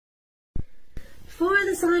For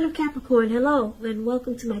the sign of Capricorn, hello and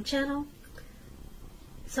welcome to my channel.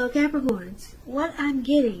 So Capricorns, what I'm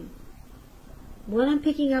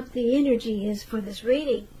picking up the energy is for this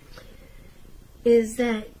reading is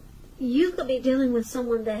that you could be dealing with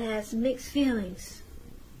someone that has mixed feelings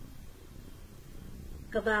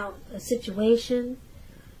about a situation,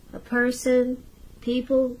 a person,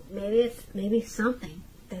 people, maybe something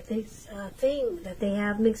that they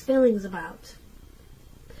have mixed feelings about.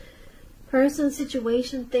 Person,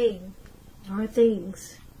 situation, thing, or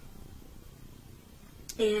things.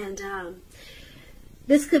 And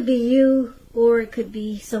this could be you, or it could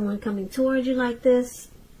be someone coming towards you like this,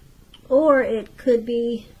 or it could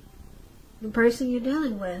be the person you're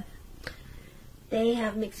dealing with. They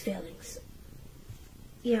have mixed feelings.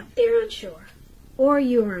 Yeah, they're unsure, or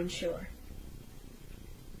you're unsure.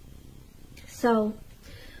 So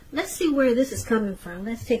let's see where this is coming from.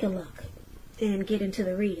 Let's take a look and get into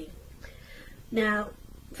the reading. Now,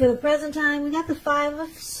 for the present time, we got the Five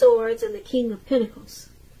of Swords and the King of Pentacles.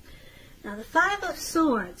 Now, the Five of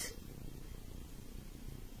Swords,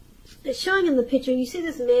 it's showing in the picture, you see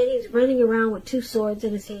this man, he's running around with 2 swords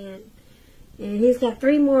in his hand. And he's got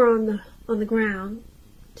 3 more on the ground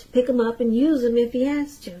to pick them up and use them if he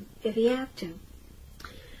has to, if he have to.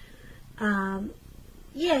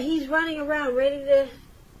 Yeah, he's running around ready to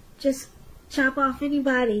just chop off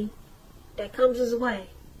anybody that comes his way.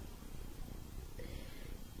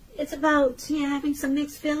 It's about, yeah, having some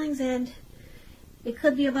mixed feelings, and it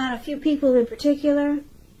could be about a few people in particular.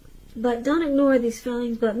 But don't ignore these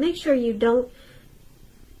feelings, but make sure you don't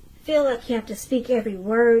feel like you have to speak every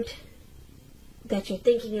word that you're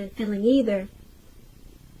thinking and feeling either.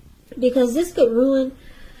 Because this could ruin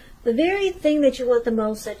the very thing that you want the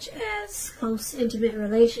most, such as close, intimate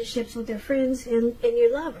relationships with your friends and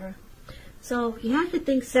your lover. So you have to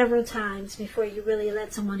think several times before you really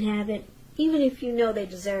let someone have it, even if you know they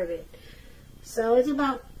deserve it. So it's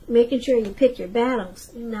about making sure you pick your battles.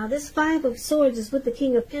 Now, this Five of Swords is with the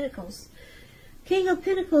King of Pentacles. King of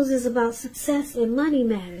Pentacles is about success in money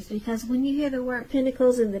matters, because when you hear the word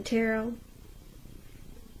Pentacles in the tarot,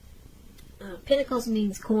 Pentacles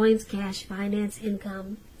means coins, cash, finance,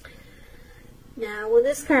 income. Now, when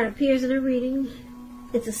this card appears in a reading,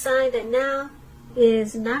 it's a sign that now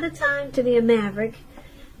is not a time to be a maverick.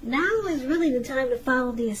 Now is really the time to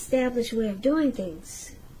follow the established way of doing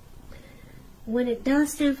things. When it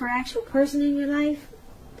does stand for actual person in your life,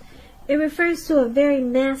 it refers to a very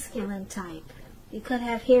masculine type. You could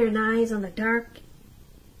have hair and eyes on the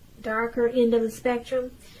darker end of the spectrum.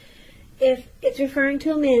 If it's referring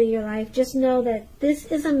to a man in your life, just know that this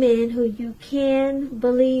is a man who you can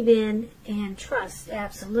believe in and trust.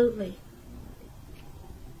 Absolutely.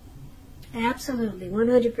 Absolutely,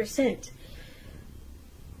 100%.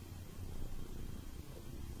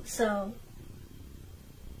 So,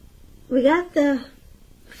 we got the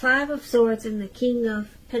Five of Swords and the King of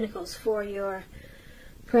Pentacles for your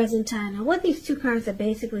present time. Now, what these 2 cards are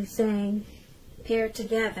basically saying, paired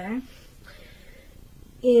together,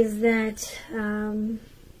 is that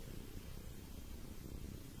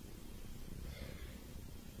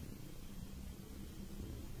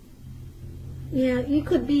yeah, you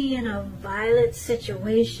could be in a violent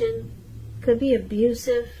situation, could be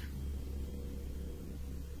abusive,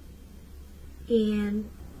 and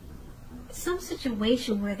some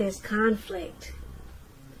situation where there's conflict,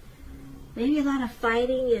 maybe a lot of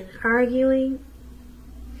fighting and arguing,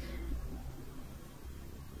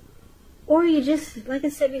 or you just, like I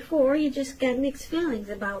said before, you just got mixed feelings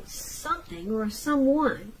about something or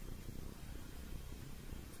someone.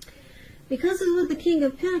 Because it's with the King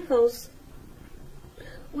of Pentacles,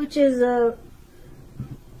 which is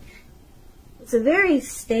it's a very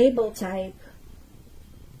stable type.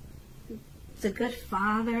 It's a good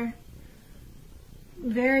father,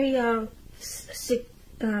 very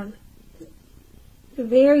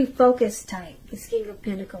very focused type, this King of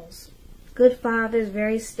Pentacles. Good fathers,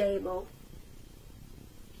 very stable,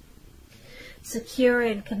 secure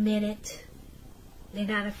and committed. They're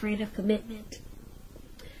not afraid of commitment.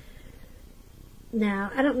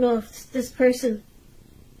 Now, I don't know if this person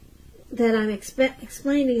that I'm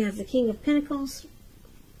explaining as the King of Pentacles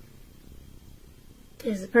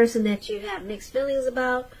is the person that you have mixed feelings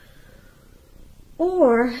about,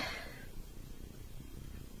 or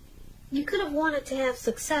you could have wanted to have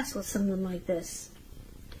success with someone like this,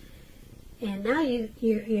 and now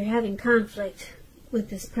you're having conflict with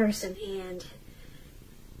this person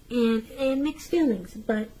and mixed feelings.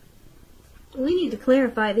 But we need to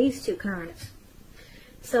clarify these 2 cards.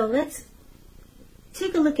 So let's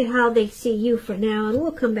take a look at how they see you for now, and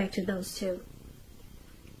we'll come back to those 2.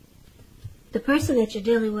 The person that you're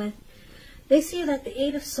dealing with, They see like the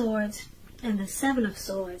Eight of Swords and the Seven of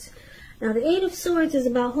Swords. Now, the Eight of Swords is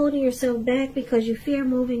about holding yourself back because you fear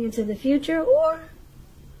moving into the future, or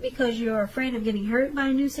because you're afraid of getting hurt by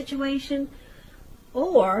a new situation,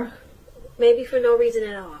 or maybe for no reason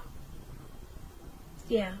at all.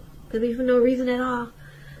 Yeah, could be for no reason at all.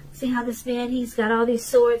 See how this man, he's got all these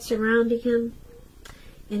swords surrounding him,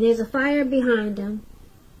 and there's a fire behind him.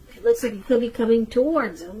 It looks like it could be coming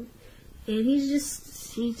towards him, and he's just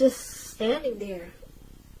standing there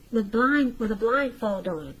with a blindfold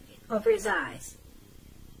on over his eyes.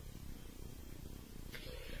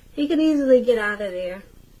 He could easily get out of there,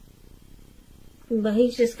 but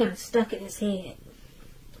he's just kind of stuck in his head.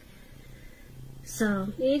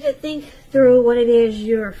 So you need to think through what it is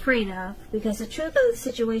you're afraid of, because the truth of the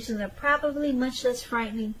situations are probably much less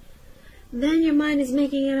frightening than your mind is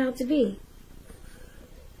making it out to be.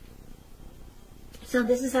 So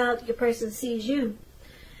this is how your person sees you.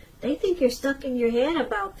 They think you're stuck in your head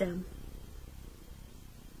about them.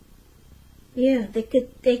 Yeah, they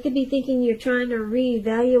could be thinking you're trying to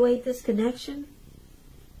reevaluate this connection.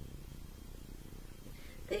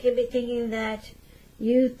 They could be thinking that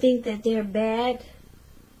you think that they're bad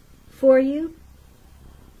for you.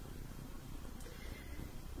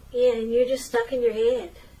 Yeah, and you're just stuck in your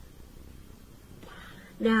head.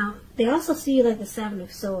 Now, they also see you like the Seven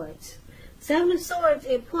of Swords. Seven of Swords,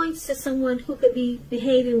 it points to someone who could be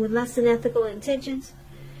behaving with less than ethical intentions.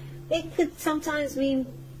 It could sometimes mean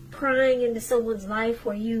prying into someone's life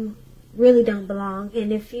where you really don't belong.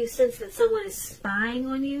 And if you sense that someone is spying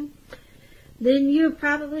on you, then you're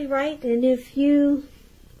probably right. And if you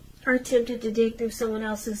are tempted to dig through someone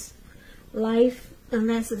else's life,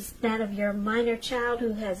 unless it's that of your minor child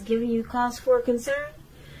who has given you cause for concern,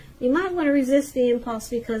 you might want to resist the impulse,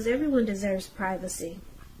 because everyone deserves privacy.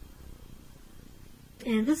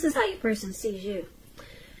 And this is how your person sees you.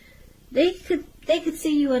 They could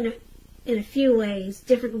see you in a few ways,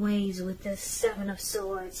 different ways with this Seven of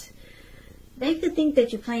Swords. They could think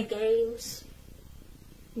that you play games.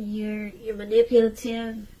 You're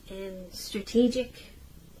manipulative and strategic.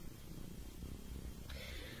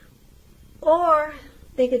 Or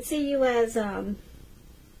they could see you as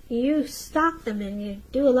you stalk them and you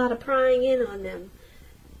do a lot of prying in on them.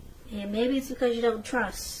 And maybe it's because you don't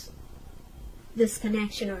trust this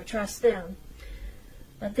connection or trust them.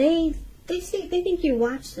 But they think you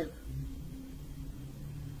watch them.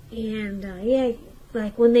 And yeah,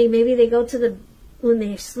 like when they go to when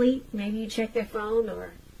they sleep, maybe you check their phone,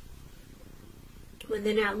 or when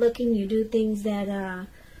they're not looking, you do things that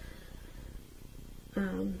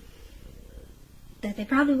that they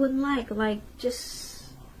probably wouldn't like just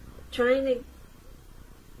trying to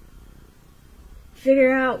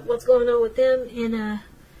figure out what's going on with them in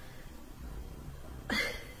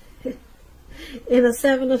a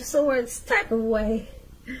Seven of Swords type of way.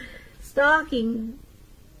 Stalking,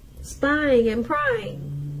 spying, and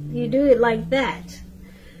prying. You do it like that.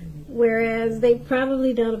 Whereas they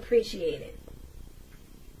probably don't appreciate it.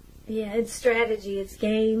 Yeah, it's strategy, it's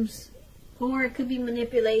games. Or it could be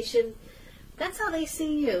manipulation. That's how they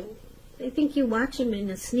see you. They think you watch them in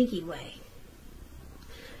a sneaky way.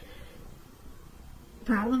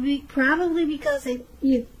 Probably because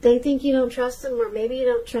they think you don't trust them, or maybe you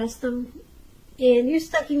don't trust them, and you're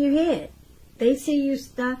stuck in your head. They see you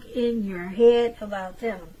stuck in your head about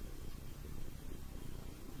them.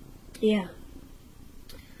 Yeah.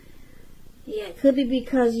 Yeah, it could be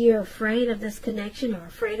because you're afraid of this connection, or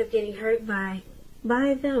afraid of getting hurt by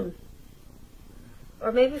them.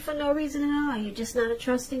 Or maybe for no reason at all. You're just not a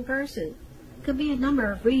trusting person. Could be a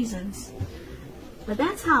number of reasons. But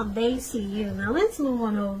that's how they see you. Now let's move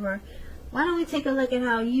on over. Why don't we take a look at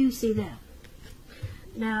how you see them?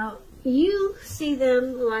 Now, you see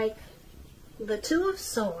them like the Two of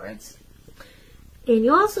Swords. And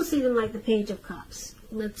you also see them like the Page of Cups.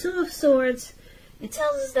 The Two of Swords, it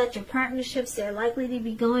tells us that your partnerships, they're likely to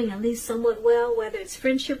be going at least somewhat well, whether it's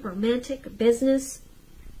friendship, romantic, or business.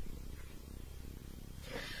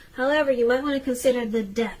 However, you might want to consider the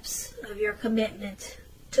depths of your commitment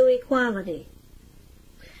to equality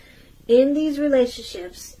in these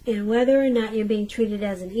relationships, and whether or not you're being treated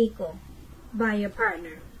as an equal by your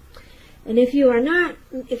partner. And if you're not,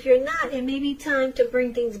 it may be time to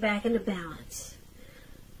bring things back into balance.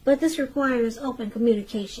 But this requires open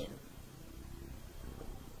communication.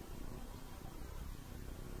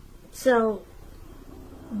 So,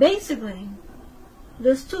 basically,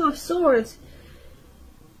 this Two of Swords,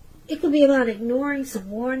 it could be about ignoring some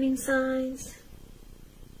warning signs.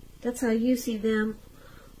 That's how you see them.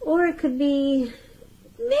 Or it could be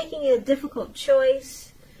making a difficult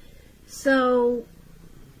choice. So,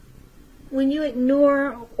 when you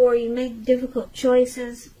ignore or you make difficult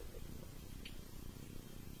choices,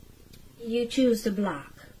 you choose to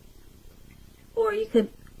block. Or you could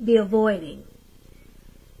be avoiding.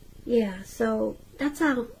 Yeah, so that's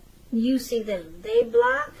how you see them. They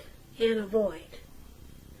block and avoid.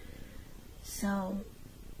 So,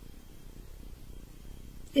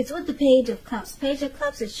 it's with the Page of Cups. Page of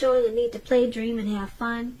Cups is showing a need to play, dream, and have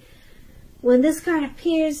fun. When this card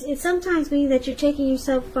appears, it sometimes means that you're taking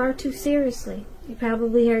yourself far too seriously. You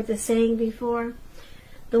probably heard the saying before.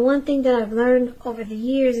 The one thing that I've learned over the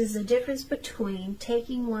years is the difference between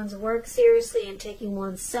taking one's work seriously and taking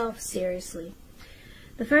oneself seriously.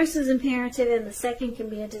 The first is imperative and the second can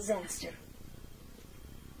be a disaster.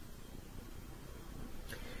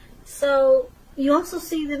 So, you also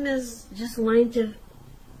see them as just wanting to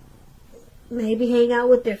maybe hang out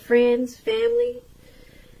with their friends, family.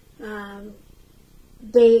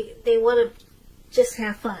 They want to just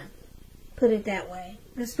have fun. Put it that way.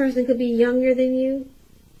 This person could be younger than you.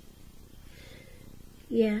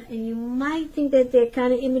 Yeah, and you might think that they're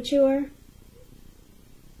kind of immature.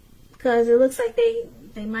 Because it looks like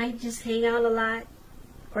they might just hang out a lot.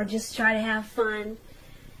 Or just try to have fun.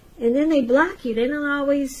 And then they block you. They don't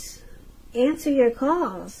always answer your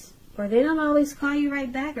calls. Or they don't always call you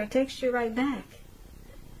right back or text you right back.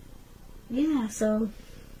 Yeah, so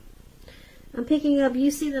I'm picking up,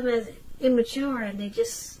 you see them as immature and they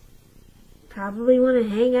just probably want to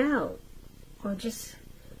hang out. Or just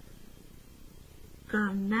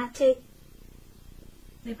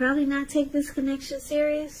they probably not take this connection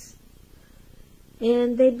serious.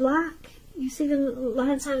 And they block. You see them, a lot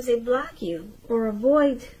of times they block you or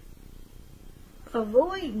avoid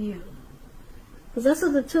you. Because that's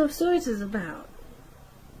what the Two of Swords is about.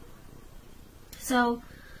 So,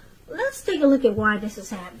 let's take a look at why this is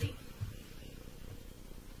happening.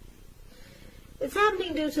 It's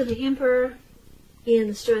happening due to the Emperor and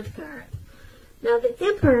the Strength card. Now, the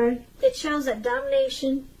Emperor, it shows that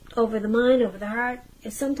domination over the mind, over the heart,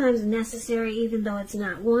 is sometimes necessary even though it's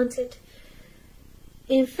not wanted.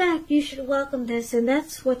 In fact, you should welcome this, and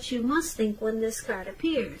that's what you must think when this card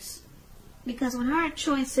appears. Because when hard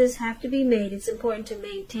choices have to be made, it's important to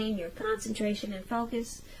maintain your concentration and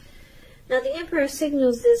focus. Now, the Emperor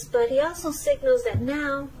signals this, but he also signals that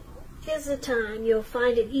now is the time you'll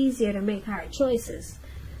find it easier to make hard choices.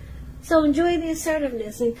 So enjoy the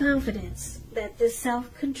assertiveness and confidence that this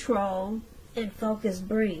self-control and focus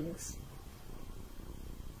brings.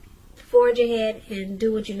 Forge ahead and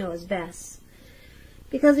do what you know is best.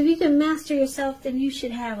 Because if you can master yourself, then you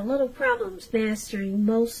should have a little problems mastering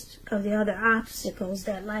most of the other obstacles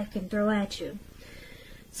that life can throw at you.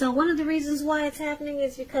 So one of the reasons why it's happening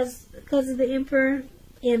is because of the Emperor.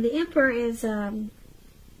 And the Emperor is the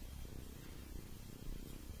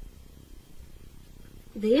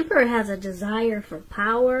Emperor has a desire for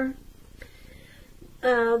power.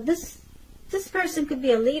 This person could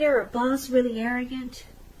be a leader or boss, really arrogant.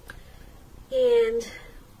 And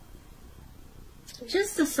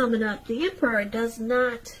just to sum it up, the Emperor does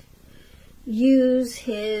not use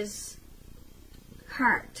his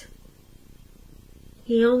heart.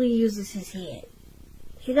 He only uses his head.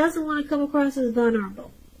 He doesn't want to come across as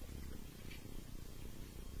vulnerable.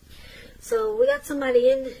 So we got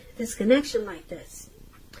somebody in this connection like this.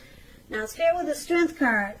 Now it's paired with the Strength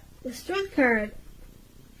card. The Strength card,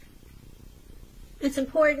 it's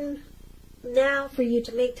important now for you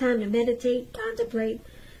to make time to meditate, contemplate,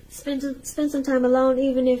 spend some time alone,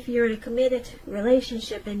 even if you're in a committed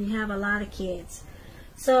relationship and you have a lot of kids.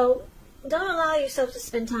 So don't allow yourself to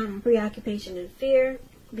spend time in preoccupation and fear,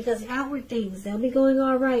 because the outward things, they'll be going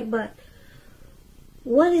all right, but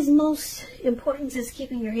what is most important is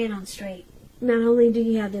keeping your head on straight. Not only do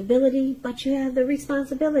you have the ability, but you have the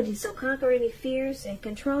responsibility. So conquer any fears and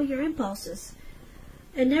control your impulses.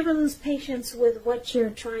 And never lose patience with what you're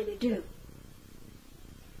trying to do.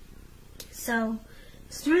 So,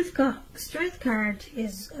 Strength card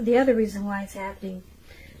is the other reason why it's happening.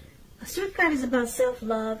 A Strength card is about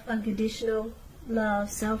self-love, unconditional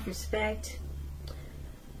love, self-respect,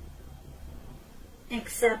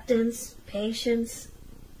 acceptance, patience.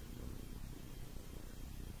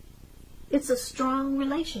 It's a strong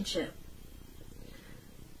relationship.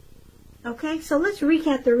 Okay, so let's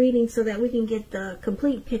recap the reading so that we can get the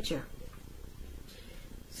complete picture.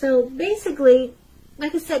 So basically,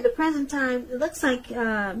 like I said, the present time, it looks like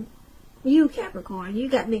you, Capricorn, you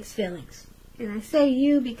got mixed feelings. And I say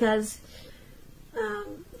you because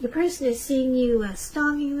the person is seeing you as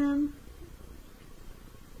stalking them,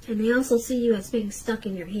 and they also see you as being stuck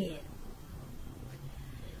in your head.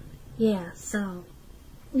 Yeah, so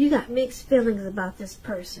you got mixed feelings about this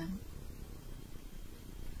person.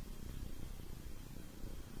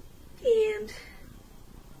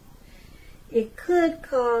 it could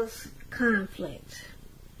cause conflict.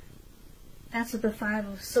 That's what the Five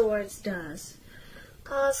of Swords does.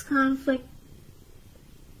 Cause conflict.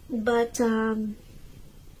 But,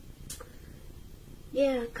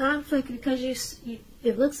 yeah, conflict because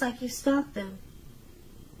it looks like you stalked them.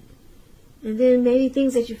 And then maybe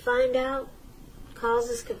things that you find out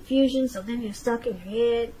causes confusion, so then you're stuck in your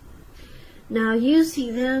head. Now you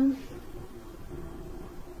see them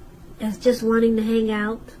as just wanting to hang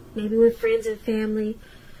out, maybe with friends and family.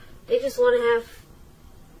 They just want to have,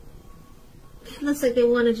 it looks like they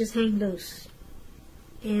want to just hang loose.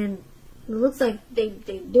 And it looks like they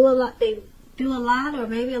do a lot, or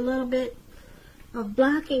maybe a little bit of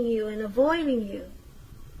blocking you and avoiding you.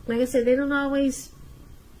 Like I said, they don't always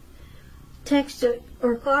text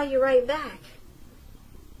or call you right back.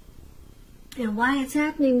 And why it's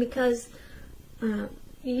happening, because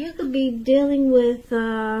you could be dealing with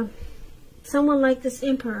someone like this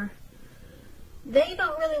Emperor. They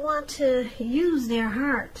don't really want to use their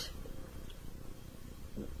heart.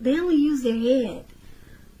 They only use their head.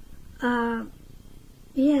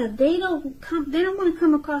 Yeah, they don't want to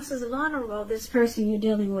come across as vulnerable, this person you're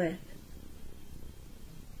dealing with.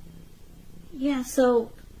 Yeah,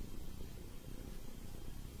 so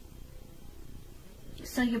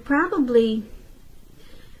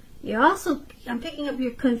I'm picking up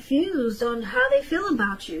you're confused on how they feel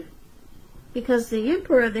about you. Because the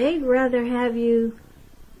Emperor, they'd rather have you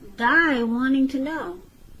die wanting to know.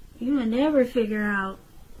 You will never figure out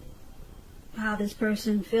how this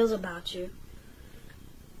person feels about you.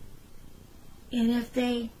 And if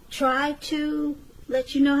they try to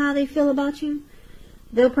let you know how they feel about you,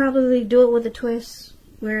 they'll probably do it with a twist.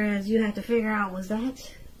 Whereas you have to figure out, was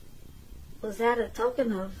that a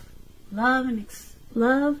token of love and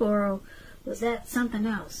love, or was that something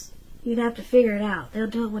else? You'd have to figure it out. They'll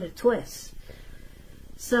do it with a twist.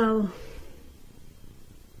 So,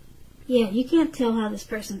 yeah, you can't tell how this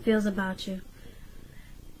person feels about you.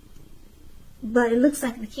 But it looks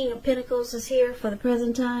like the King of Pentacles is here for the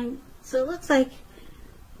present time. So it looks like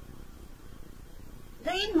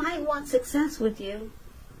they might want success with you.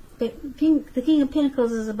 The King of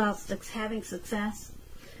Pentacles is about having success.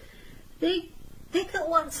 They could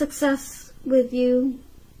want success with you,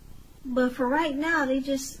 but for right now, they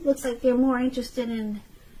just looks like they're more interested in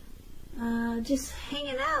just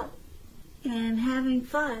hanging out and having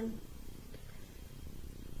fun.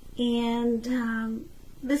 And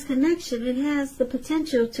this connection, it has the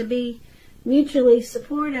potential to be mutually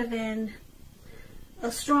supportive and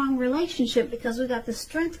a strong relationship, because we got the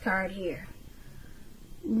Strength card here.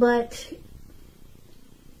 But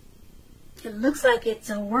it looks like it's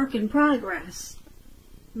a work in progress,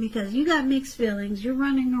 because you got mixed feelings. You're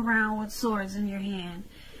running around with swords in your hand,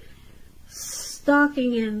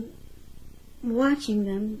 stalking and watching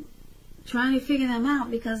them, trying to figure them out,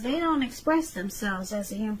 because they don't express themselves as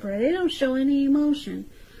the Emperor. They don't show any emotion.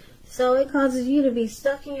 So it causes you to be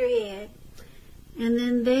stuck in your head. And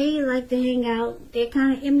then they like to hang out. They're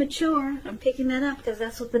kind of immature. I'm picking that up because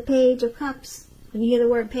that's what the Page of Cups, when you hear the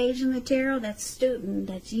word page in the tarot, that's student,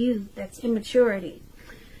 that's youth, that's immaturity.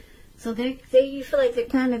 So you feel like they're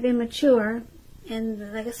kind of immature.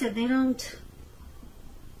 And like I said, they don't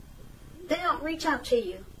reach out to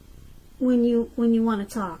you when you want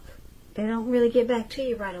to talk. They don't really get back to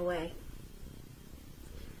you right away.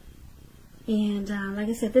 And like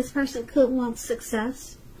I said, this person could want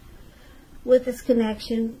success with this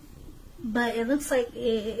connection, but it looks like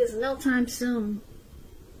it is no time soon.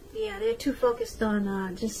 Yeah, they're too focused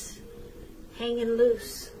on just hanging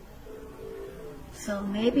loose. So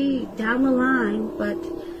maybe down the line, but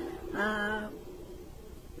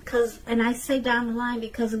and I say down the line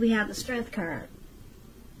because we have the Strength card.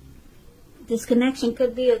 This connection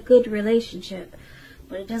could be a good relationship,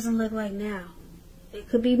 but it doesn't look like now. It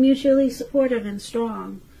could be mutually supportive and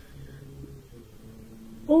strong,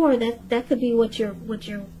 or that could be what you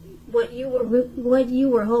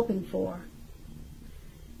were hoping for.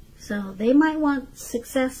 So they might want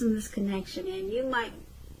success in this connection, and you might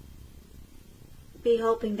be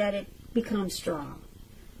hoping that it becomes strong.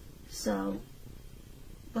 So,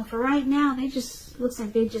 but for right now, looks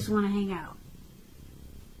like they just want to hang out.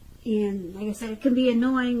 And like I said, it can be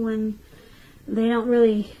annoying when they don't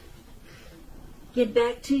really get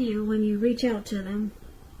back to you when you reach out to them.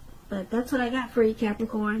 But that's what I got for you,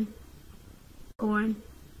 Capricorn. Corn.